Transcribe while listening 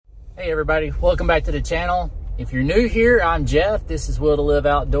Hey everybody, welcome back to the channel. If you're new here, I'm Jeff. This is Will to Live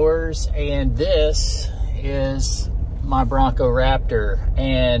Outdoors, and this is my Bronco Raptor.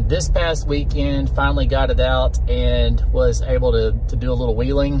 And this past weekend, finally got it out and was able to do a little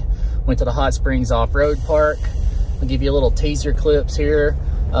wheeling. Went to the Hot Springs Off-Road Park. I'll give you a little teaser clips here.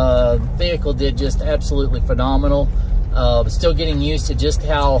 Vehicle did just absolutely phenomenal. Still getting used to just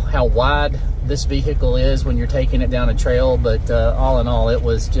how wide this vehicle is when you're taking it down a trail, but all in all, it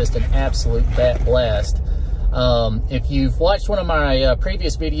was just an absolute blast. If you've watched one of my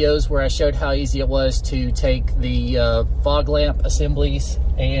previous videos where I showed how easy it was to take the fog lamp assemblies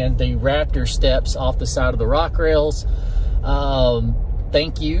and the Raptor steps off the side of the rock rails,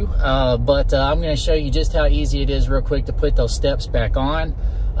 thank you. But I'm going to show you just how easy it is real quick to put those steps back on.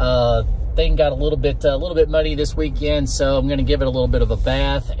 Thing got a little bit muddy this weekend, so I'm going to give it a little bit of a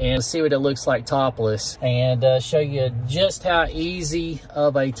bath and see what it looks like topless, and show you just how easy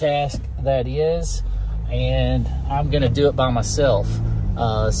of a task that is. And I'm going to do it by myself,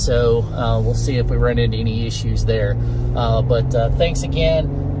 so we'll see if we run into any issues there. But thanks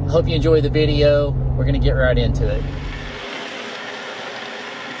again. Hope you enjoy the video. We're going to get right into it.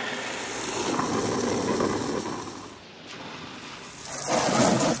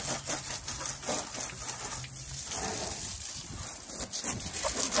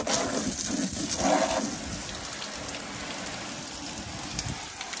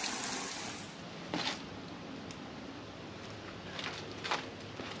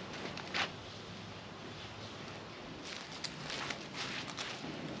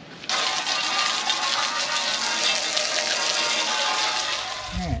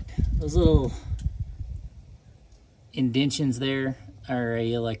 Those little indentions there are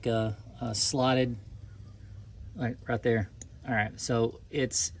like slotted, like right there. All right, so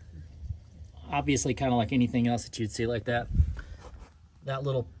it's obviously kind of like anything else that you'd see like that. That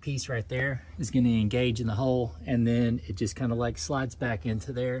little piece right there is going to engage in the hole, and then it just kind of like slides back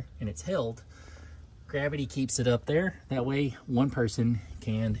into there, and it's held. Gravity keeps it up there. That way one person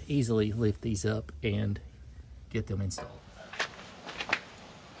can easily lift these up and get them installed.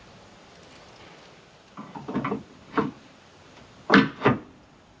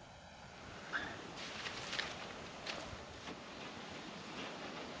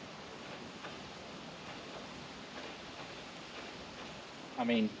 I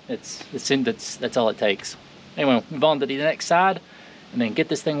mean, that's all it takes. Anyway, move on to the next side and then get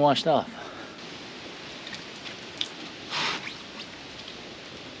this thing washed off.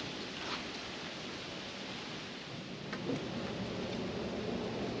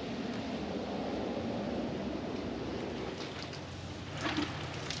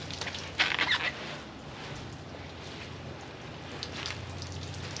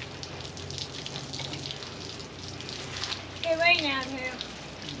 It's raining out here.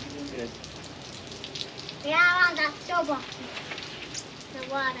 Good. Yeah, I want that so box.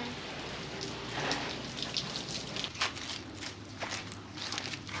 The water.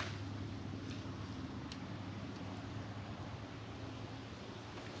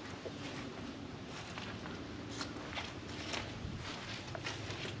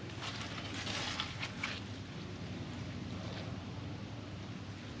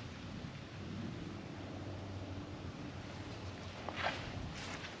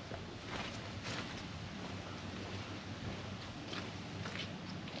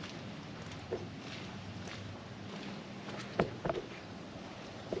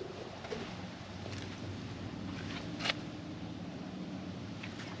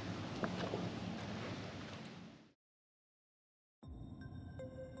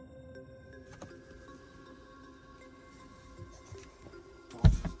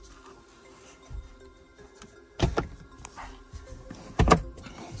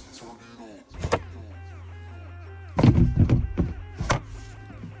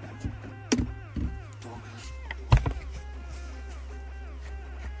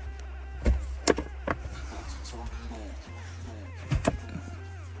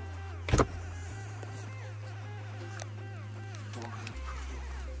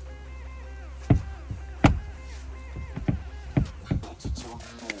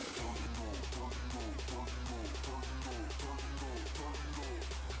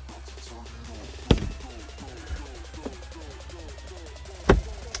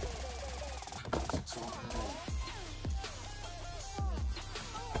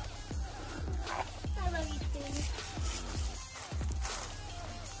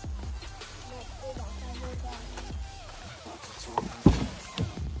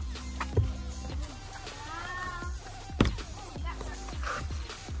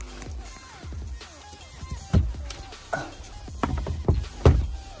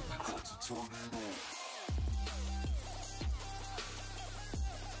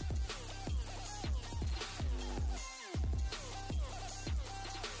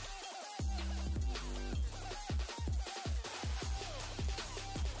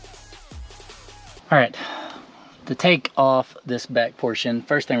 All right, to take off this back portion,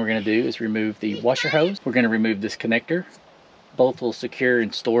 first thing we're gonna do is remove the washer hose. We're gonna remove this connector. Both will secure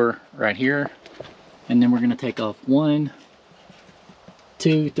and store right here. And then we're gonna take off 1,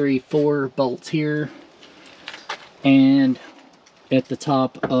 2, 3, 4 bolts here. And at the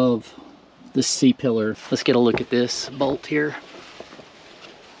top of the C-pillar. Let's get a look at this bolt here.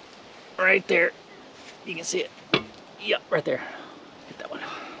 Right there, you can see it. Yep, right there, hit that one.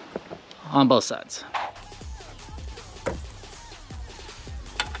 On both sides.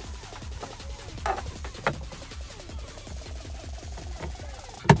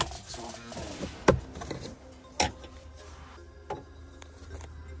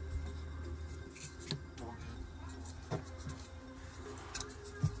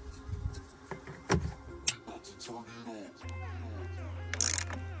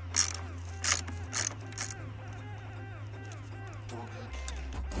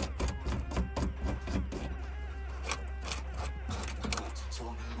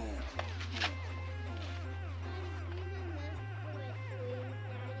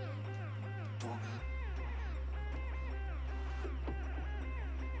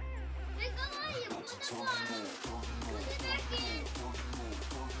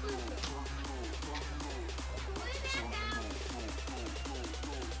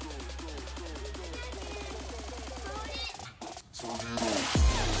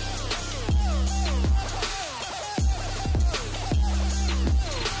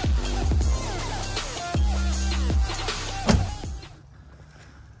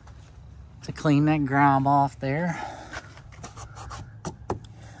 To clean that grime off there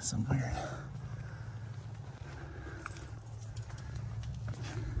somewhere.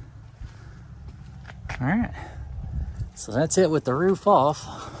 All right, so that's it with the roof off.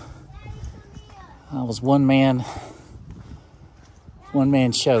 That was one man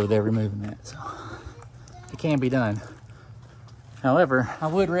show there removing that, so it can be done. However, I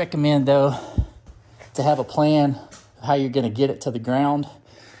would recommend though to have a plan of how you're going to get it to the ground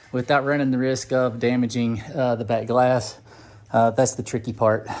without running the risk of damaging the back glass. That's the tricky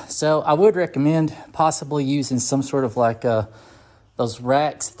part. So I would recommend possibly using some sort of like those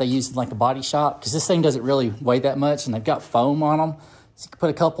racks that they use in like a body shop, because this thing doesn't really weigh that much and they've got foam on them. So you can put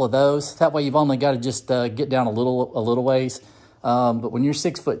a couple of those. That way you've only got to just get down a little ways. But when you're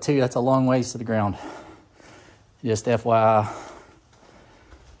 6'2", that's a long ways to the ground. Just FYI.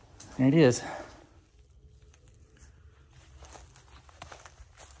 There it is.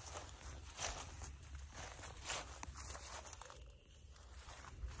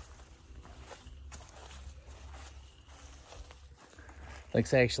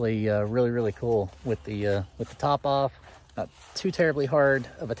 Looks actually really cool with the top off. Not too terribly hard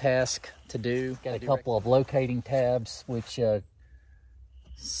of a task to do. Got a couple of locating tabs which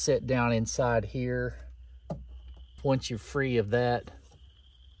sit down inside here. Once you're free of that,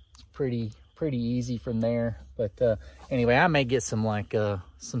 it's pretty easy from there. But anyway, I may get some like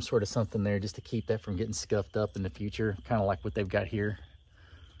some sort of something there just to keep that from getting scuffed up in the future, kind of like what they've got here.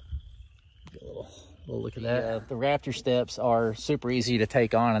 Get a little look at that. The Raptor steps are super easy to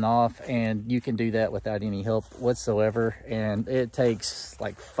take on and off, and you can do that without any help whatsoever, and it takes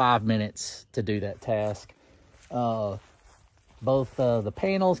like 5 minutes to do that task. Both the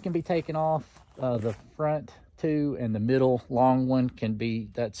panels can be taken off, the front two and the middle long one can be,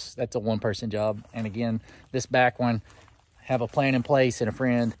 that's a one-person job. And again, this back one, have a plan in place and a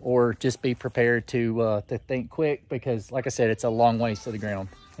friend, or just be prepared to think quick, because like I said, it's a long ways to the ground.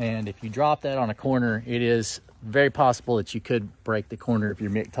 And if you drop that on a corner, it is very possible that you could break the corner if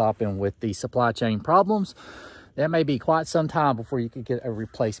you're mick topping with the supply chain problems. That may be quite some time before you could get a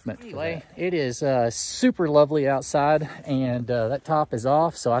replacement. Anyway, it is super lovely outside, and that top is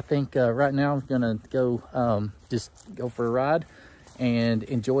off. So I think right now I'm gonna go just go for a ride and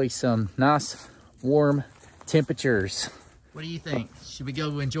enjoy some nice warm temperatures. What do you think? Should we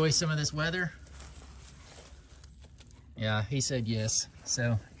go enjoy some of this weather? Yeah, he said yes.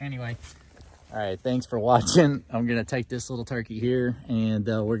 So anyway, all right, thanks for watching. I'm gonna take this little turkey here and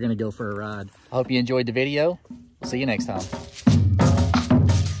we're gonna go for a ride. I hope you enjoyed the video. See you next time.